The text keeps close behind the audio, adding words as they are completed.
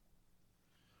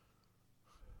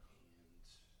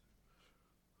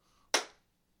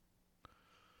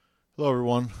Hello,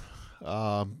 everyone.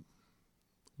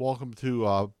 Welcome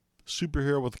to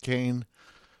Superhero with a Cane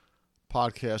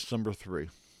podcast number 3.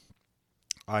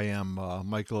 I am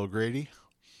Michael O'Grady,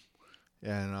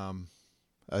 and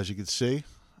as you can see,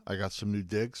 I got some new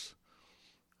digs.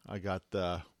 We got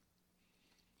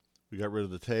rid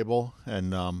of the table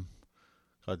and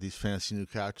got these fancy new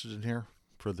couches in here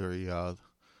for the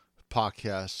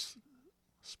podcast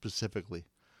specifically.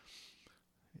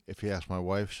 If you ask my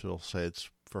wife, she'll say it's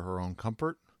for her own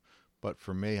comfort. But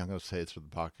for me, I'm going to say it's for the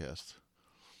podcast.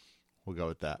 We'll go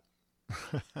with that.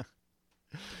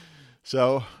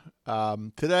 So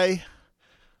today,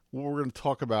 what we're going to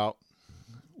talk about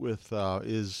with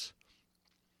is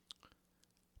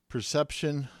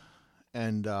perception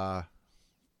and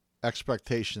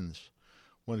expectations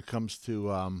when it comes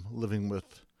to living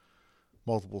with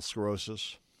multiple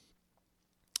sclerosis.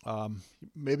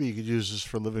 Maybe you could use this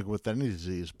for living with any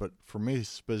disease, but for me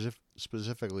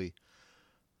specifically,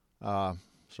 sorry,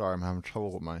 I'm having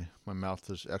trouble with my mouth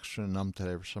is extra numb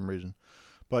today for some reason.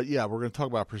 But yeah, we're going to talk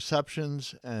about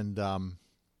perceptions and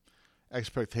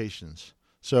expectations.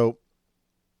 So,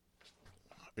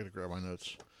 I got to grab my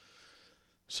notes.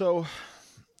 So,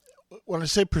 when I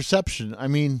say perception, I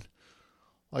mean,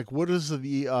 like, what is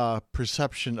the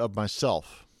perception of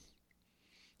myself?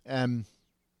 And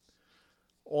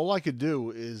all I could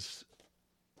do is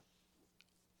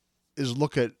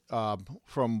look at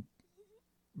from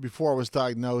before I was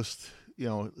diagnosed,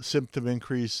 symptom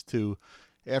increase to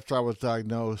after I was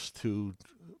diagnosed to,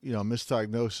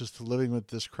 misdiagnosis to living with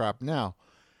this crap now.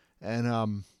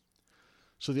 And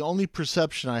so the only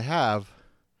perception I have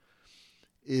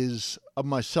is of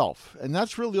myself. And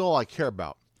that's really all I care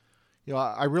about.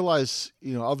 I realize,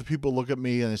 other people look at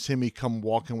me and they see me come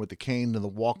walking with the cane and the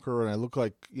walker, and I look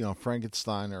like,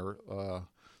 Frankenstein or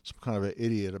some kind of an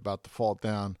idiot about to fall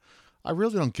down. I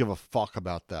really don't give a fuck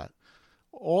about that.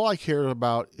 All I care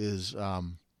about is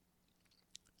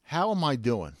how am I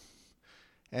doing?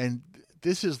 And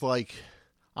this is like,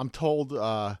 I'm told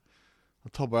by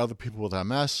other people with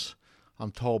MS.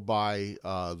 I'm told by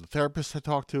the therapist I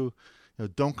talk to,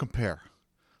 don't compare.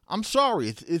 I'm sorry,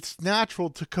 it's natural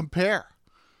to compare.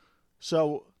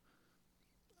 So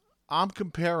I'm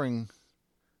comparing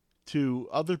to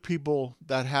other people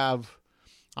that have.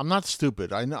 I'm not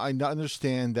stupid. I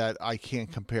understand that I can't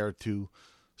compare to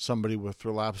somebody with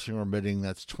relapsing remitting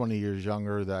that's 20 years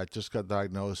younger that just got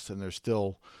diagnosed and they're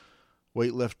still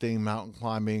weightlifting, mountain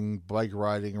climbing, bike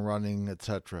riding, running,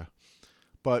 etc.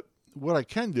 But what I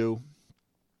can do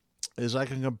is I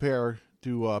can compare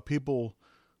to people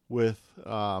with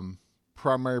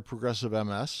primary progressive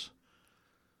MS.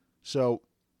 So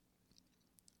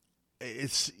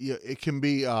it can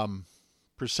be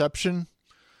perception,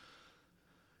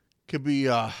 could be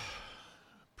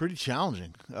pretty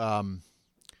challenging. I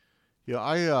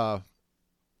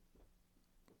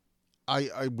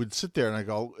would sit there and I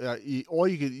go, all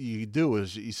you do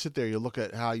is you sit there, you look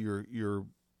at how your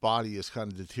body is kind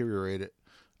of deteriorated,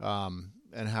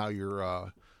 and how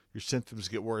your symptoms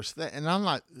get worse. And I'm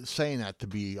not saying that to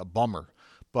be a bummer,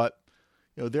 but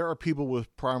there are people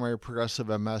with primary progressive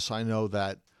MS I know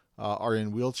that are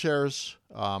in wheelchairs,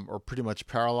 or pretty much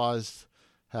paralyzed,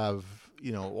 have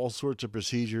all sorts of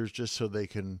procedures just so they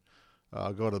can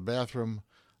go to the bathroom.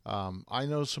 I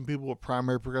know some people with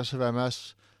primary progressive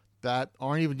MS that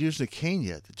aren't even using a cane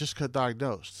yet. They just got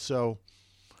diagnosed. So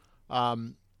I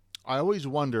always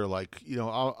wonder,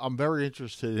 I'm very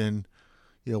interested in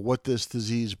what this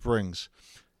disease brings.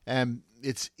 And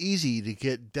it's easy to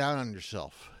get down on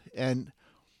yourself. And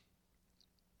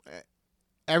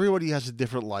everybody has a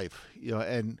different life,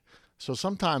 and so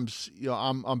sometimes,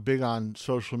 I'm big on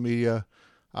social media.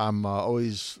 I'm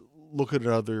always looking at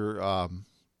other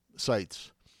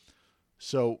sites.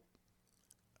 So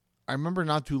I remember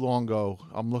not too long ago,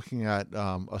 I'm looking at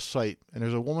a site, and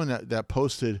there's a woman that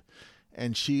posted,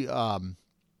 and she, I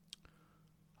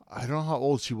don't know how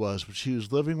old she was, but she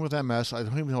was living with MS. I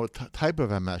don't even know what type of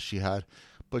MS she had,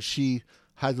 but she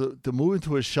had to move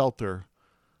into a shelter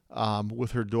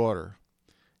with her daughter.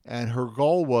 And her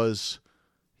goal was,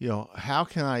 how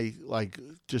can I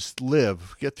just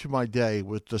live, get through my day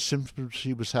with the symptoms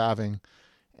she was having,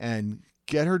 and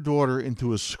get her daughter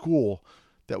into a school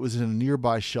that was in a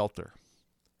nearby shelter.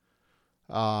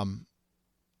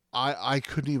 I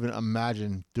couldn't even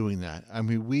imagine doing that. I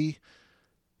mean, me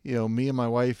and my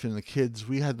wife and the kids,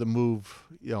 we had to move,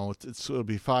 it'll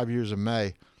be 5 years in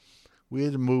May. We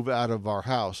had to move out of our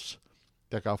house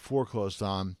that got foreclosed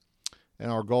on.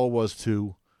 And our goal was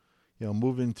to,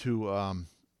 move into a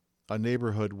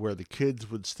neighborhood where the kids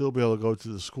would still be able to go to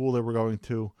the school they were going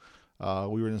to.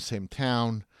 We were in the same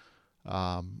town.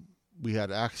 we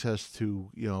had access to,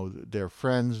 their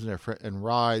friends and and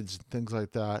rides and things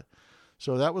like that.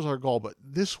 So that was our goal. But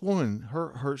this woman,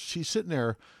 she's sitting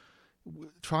there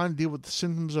trying to deal with the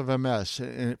symptoms of MS,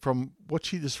 and from what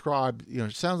she described,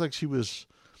 it sounds like she was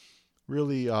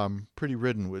really pretty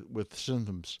ridden with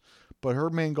symptoms. But her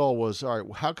main goal was, all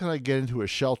right, how can I get into a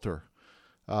shelter,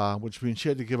 which means she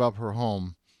had to give up her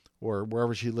home or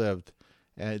wherever she lived,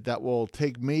 and that will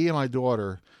take me and my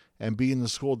daughter and be in the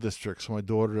school district so my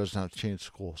daughter doesn't have to change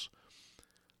schools.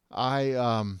 I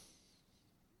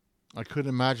couldn't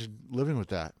imagine living with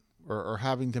that or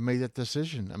having to make that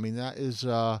decision. I mean, that is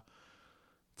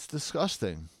it's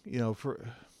disgusting. For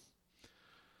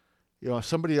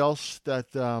somebody else that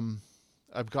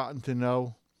I've gotten to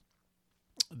know,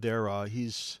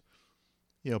 he's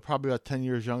probably about 10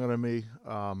 years younger than me.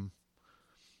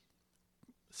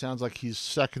 Sounds like he's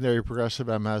secondary progressive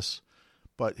MS,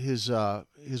 but his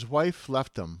wife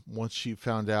left him once she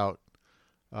found out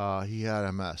he had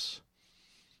MS.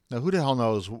 Now, who the hell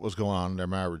knows what was going on in their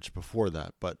marriage before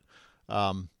that? But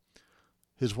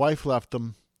his wife left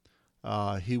him.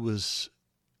 He was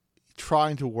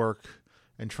trying to work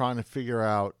and trying to figure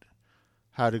out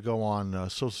how to go on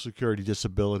Social Security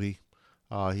disability.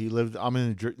 He lived. I'm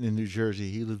in New Jersey.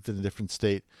 He lived in a different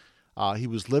state. He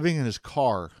was living in his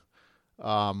car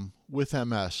with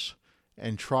MS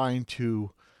and trying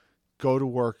to go to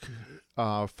work.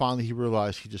 Finally, he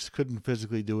realized he just couldn't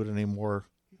physically do it anymore.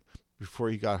 Before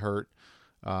he got hurt,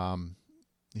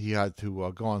 he had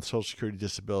to go on Social Security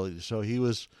disability. So he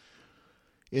was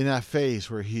in that phase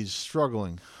where he's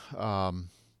struggling. I'm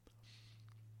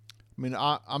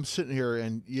sitting here,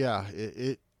 and yeah,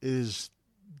 it is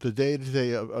the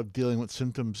day-to-day of dealing with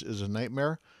symptoms is a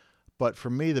nightmare. But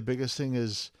for me, the biggest thing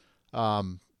is,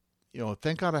 thank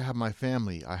God I have my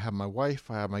family. I have my wife.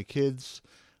 I have my kids.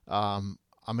 I'm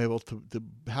able to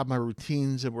have my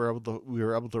routines, and we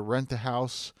were able to rent a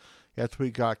house after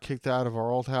we got kicked out of our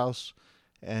old house,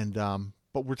 and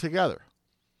but we're together.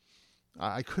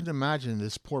 I couldn't imagine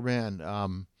this poor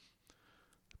man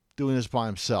doing this by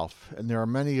himself, and there are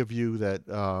many of you that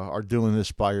are doing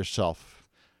this by yourself.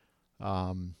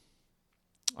 I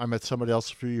met somebody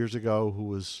else a few years ago who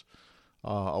was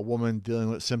a woman dealing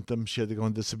with symptoms. She had to go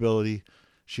on disability.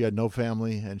 She had no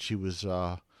family, and she was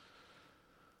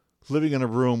living in a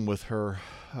room with her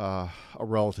a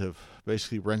relative,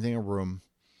 basically renting a room.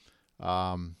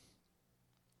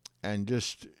 And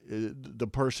just the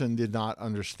person did not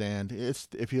understand.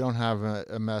 If you don't have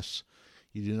a MS,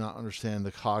 you do not understand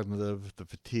the cognitive, the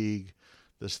fatigue,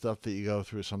 the stuff that you go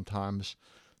through sometimes.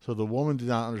 So the woman did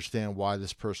not understand why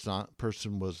this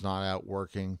person was not out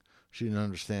working. She didn't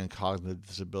understand cognitive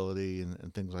disability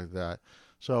and things like that.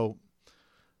 So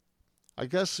I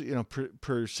guess,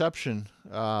 perception,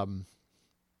 I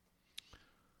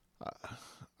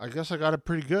guess I got it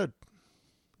pretty good.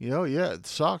 Yeah, it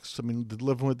sucks. I mean,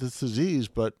 living with this disease,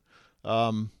 but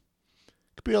it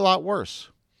could be a lot worse.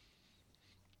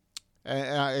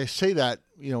 And I say that,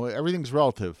 everything's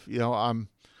relative.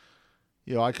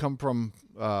 I come from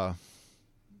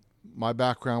my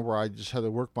background where I just had to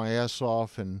work my ass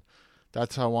off, and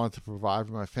that's how I wanted to provide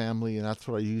for my family, and that's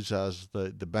what I use as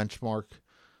the benchmark.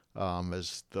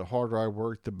 As the harder I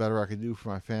worked, the better I could do for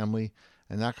my family,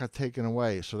 and that got taken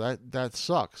away. So that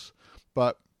sucks.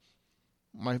 But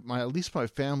my at least my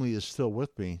family is still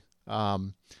with me.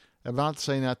 I'm not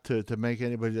saying that to make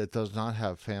anybody that does not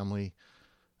have family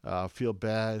feel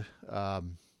bad.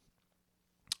 I'm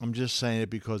just saying it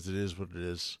because it is what it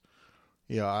is.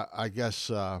 I guess,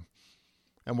 and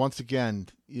once again,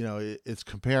 it's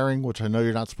comparing, which I know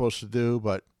you're not supposed to do,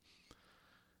 but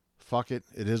fuck it.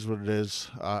 It is what it is.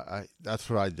 That's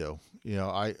what I do.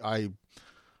 I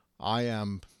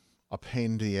am a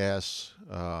pain in the ass.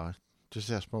 Just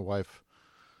ask my wife.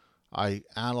 I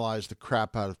analyze the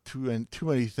crap out of too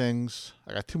many things.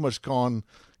 I got too much going,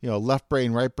 left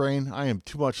brain, right brain. I am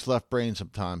too much left brain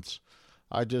sometimes.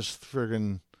 I just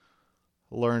friggin'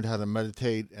 learned how to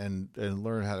meditate and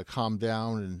learn how to calm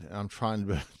down, and I'm trying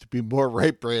to be more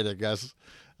right brain, I guess,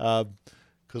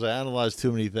 because I analyze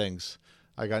too many things.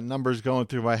 I got numbers going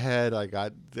through my head. I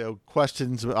got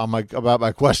questions about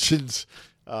my questions,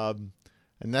 and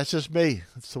that's just me.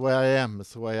 It's the way I am.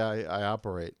 It's the way I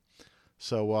operate.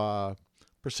 So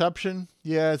perception,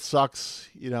 yeah, it sucks.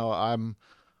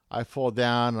 I fall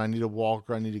down and I need a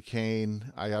walker, I need a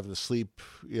cane. I have to sleep,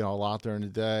 a lot during the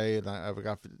day, and I've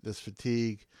got this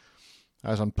fatigue.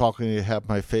 As I'm talking to you,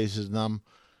 my face is numb.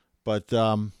 But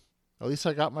at least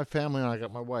I got my family and I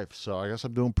got my wife, so I guess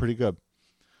I'm doing pretty good.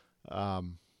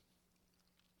 The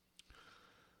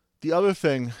other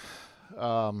thing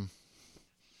I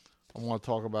want to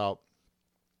talk about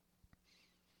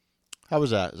How was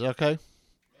that? Is that okay?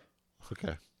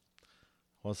 Okay.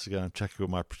 Once again, I'm checking with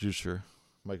my producer,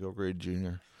 Michael Gray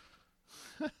Jr.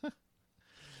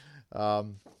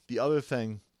 The other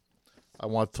thing I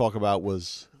want to talk about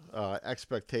was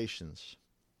expectations.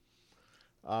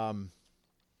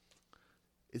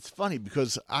 It's funny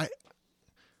because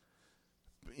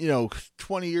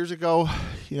 20 years ago,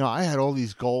 I had all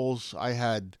these goals. I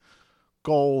had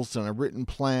goals and a written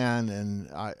plan, and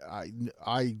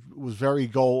I was very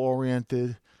goal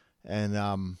oriented,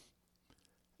 and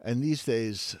these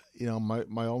days,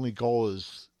 my only goal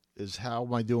is how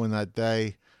am I doing that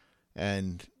day,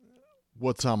 and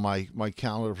what's on my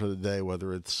calendar for the day,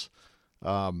 whether it's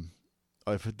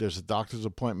if there's a doctor's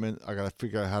appointment, I got to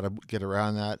figure out how to get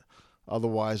around that.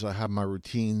 Otherwise, I have my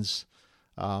routines.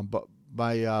 But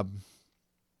my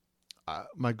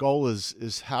goal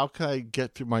is how can I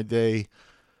get through my day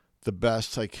the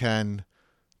best I can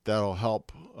that'll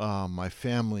help my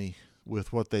family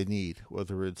with what they need,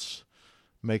 whether it's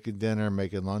making dinner,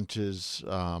 making lunches,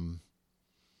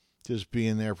 just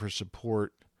being there for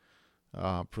support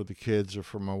for the kids or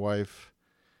for my wife.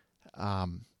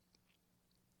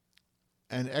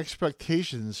 And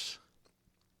expectations,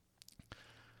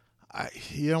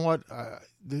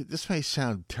 this may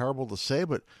sound terrible to say,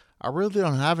 but I really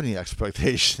don't have any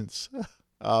expectations.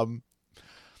 I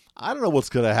don't know what's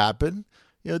going to happen.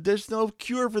 There's no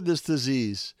cure for this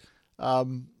disease.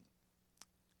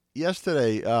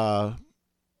 Yesterday, a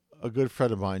good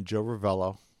friend of mine, Joe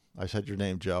Ravello, I said your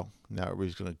name, Joe. Now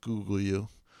everybody's going to Google you.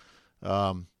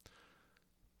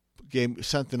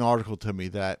 Sent an article to me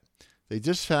that they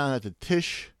just found at the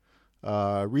Tisch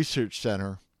Research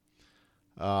Center.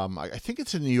 I think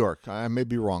it's in New York. I may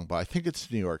be wrong, but I think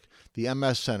it's New York. The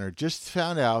MS Center just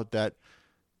found out that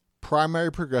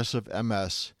primary progressive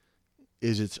MS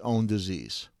is its own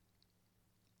disease,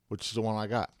 which is the one I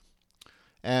got.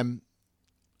 And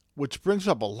which brings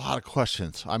up a lot of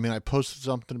questions. I mean, I posted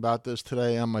something about this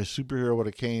today on my Superhero with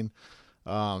a Cane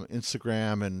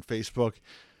Instagram and Facebook.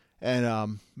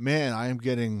 And, man, I am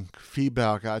getting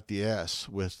feedback out the ass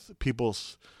with people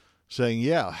saying,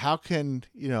 yeah, how can,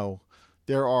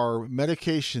 there are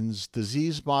medications,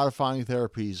 disease-modifying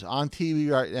therapies on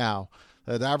TV right now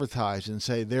that advertise and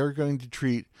say they're going to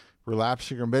treat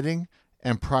relapsing remitting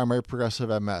and primary progressive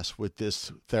MS with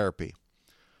this therapy.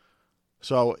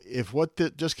 So if what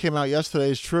just came out yesterday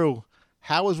is true,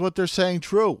 how is what they're saying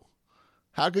true?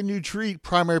 How can you treat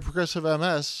primary progressive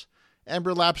MS and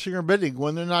relapsing remitting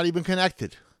when they're not even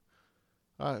connected?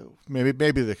 Maybe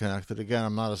they're connected. Again,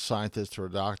 I'm not a scientist or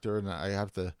a doctor, and I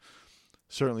have to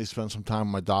certainly spend some time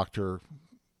with my doctor,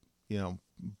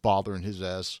 bothering his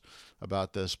ass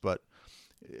about this. But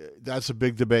that's a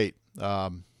big debate.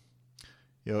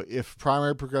 If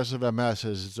primary progressive MS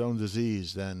is its own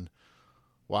disease, then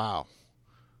wow.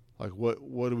 Like,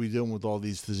 what are we doing with all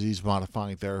these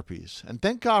disease-modifying therapies? And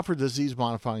thank God for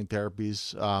disease-modifying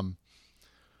therapies.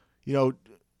 We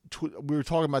were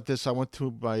talking about this. I went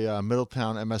to my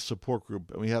Middletown MS support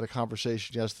group, and we had a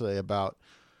conversation yesterday about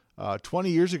 20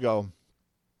 years ago,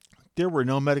 there were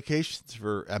no medications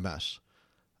for MS.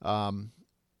 A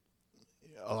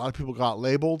lot of people got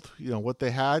labeled, what they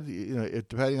had,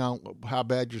 depending on how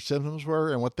bad your symptoms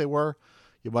were and what they were.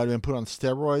 You might have been put on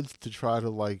steroids to try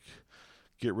to,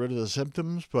 get rid of the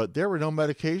symptoms, but there were no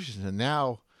medications, and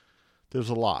now there's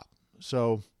a lot.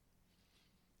 So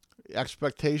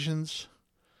expectations,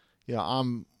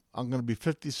 I'm going to be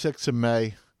 56 in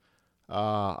May.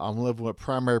 I'm living with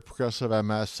primary progressive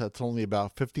MS. That's only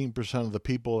about 15% of the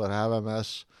people that have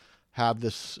MS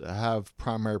have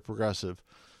primary progressive.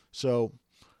 So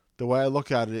the way I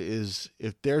look at it is,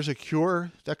 if there's a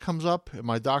cure that comes up, and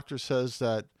my doctor says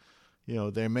that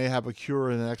they may have a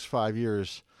cure in the next 5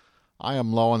 years, I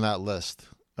am low on that list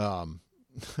to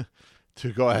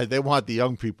go ahead. They want the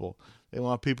young people. They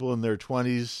want people in their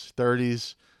 20s,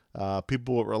 30s,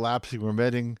 people with relapsing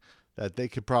remitting that they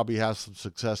could probably have some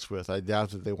success with. I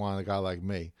doubt that they want a guy like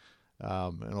me,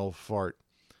 an old fart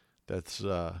that's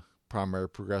primary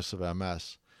progressive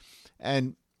MS.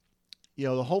 And,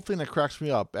 the whole thing that cracks me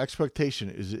up,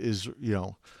 expectation is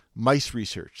mice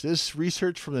research. This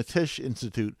research from the Tisch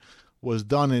Institute was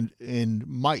done in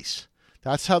mice.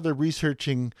 That's how they're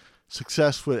researching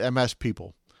success with MS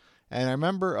people. And I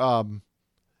remember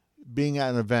being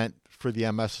at an event for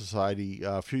the MS Society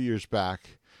a few years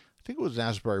back. I think it was in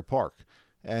Asbury Park.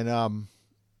 And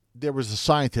there was a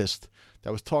scientist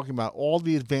that was talking about all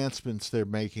the advancements they're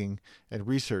making in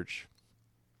research.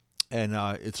 And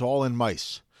it's all in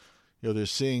mice. They're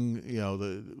seeing,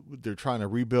 they're trying to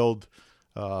rebuild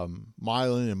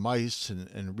myelin in mice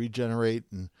and regenerate.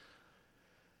 And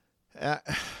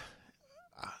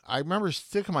I remember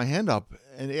sticking my hand up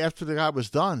and after the guy was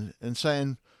done and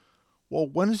saying, well,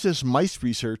 when is this mice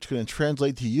research going to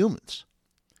translate to humans?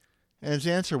 And his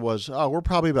answer was, oh, we're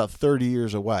probably about 30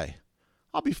 years away.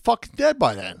 I'll be fucking dead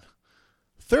by then.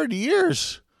 30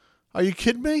 years? Are you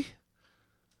kidding me?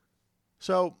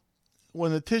 So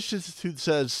when the Tisch Institute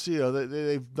says,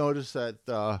 they've noticed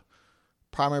that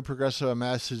primary progressive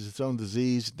MS is its own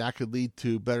disease, and that could lead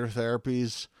to better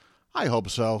therapies, I hope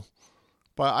so.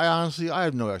 But I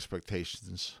have no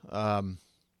expectations.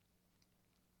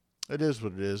 It is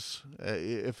what it is.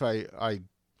 If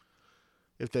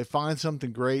they find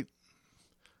something great,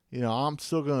 I'm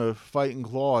still going to fight and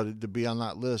claw to be on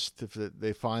that list if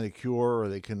they find a cure or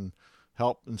they can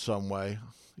help in some way.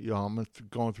 I'm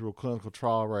going through a clinical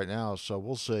trial right now, so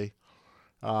we'll see.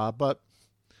 But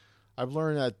I've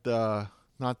learned that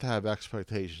not to have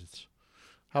expectations.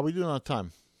 How we doing on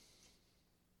time?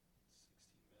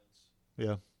 16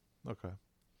 minutes. Yeah. Okay.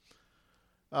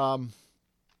 I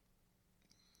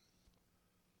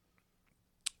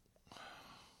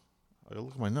gotta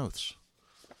look at my notes.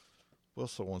 What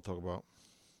else do I want to talk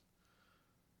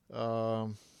about?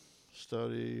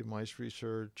 Study, mice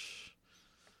research.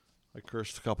 I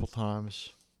cursed a couple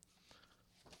times.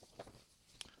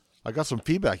 I got some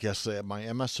feedback yesterday at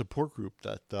my MS support group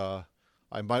that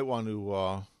I might want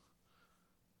to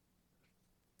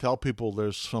tell people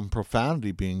there's some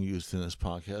profanity being used in this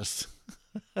podcast.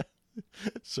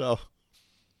 So,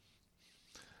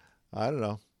 I don't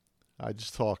know. I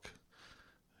just talk.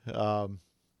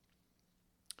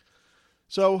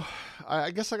 So,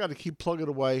 I guess I got to keep plugging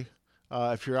away.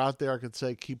 If you're out there, I could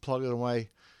say keep plugging away.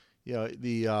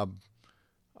 I'm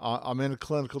in a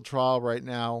clinical trial right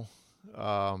now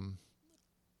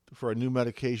for a new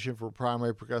medication for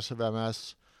primary progressive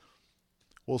MS.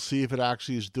 We'll see if it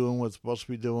actually is doing what it's supposed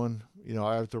to be doing.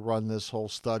 I have to run this whole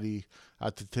study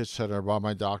at the Tisch Center by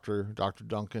my doctor, Dr.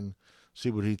 Duncan,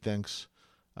 see what he thinks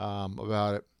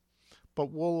about it.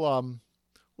 But we'll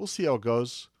see how it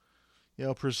goes.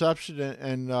 Perception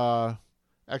and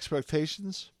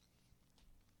expectations.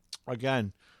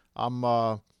 Again,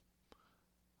 I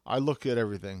look at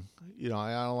everything.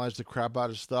 I analyze the crap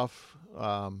out of stuff.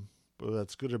 Whether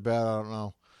that's good or bad, I don't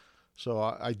know. So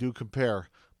I do compare.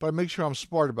 But I make sure I'm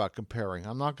smart about comparing.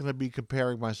 I'm not going to be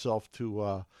comparing myself to,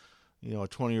 a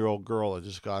 20-year-old girl that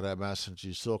just got MS and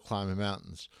she's still climbing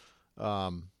mountains.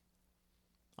 I'm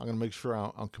going to make sure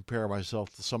I'm comparing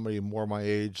myself to somebody more my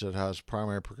age that has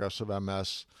primary progressive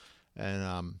MS,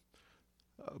 and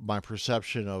my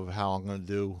perception of how I'm going to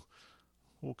do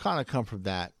will kind of come from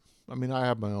that. I mean, I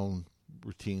have my own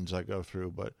routines I go through,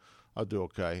 but I'll do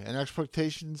okay. And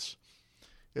expectations,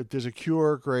 if there's a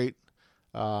cure, great.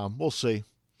 We'll see.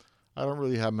 I don't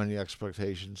really have many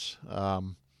expectations.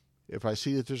 If I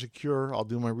see that there's a cure, I'll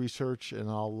do my research and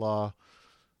I'll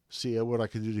see what I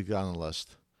can do to get on the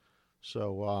list.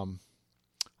 So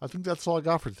I think that's all I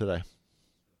got for today.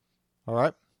 All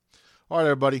right. All right,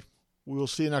 everybody. We will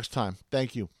see you next time.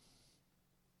 Thank you.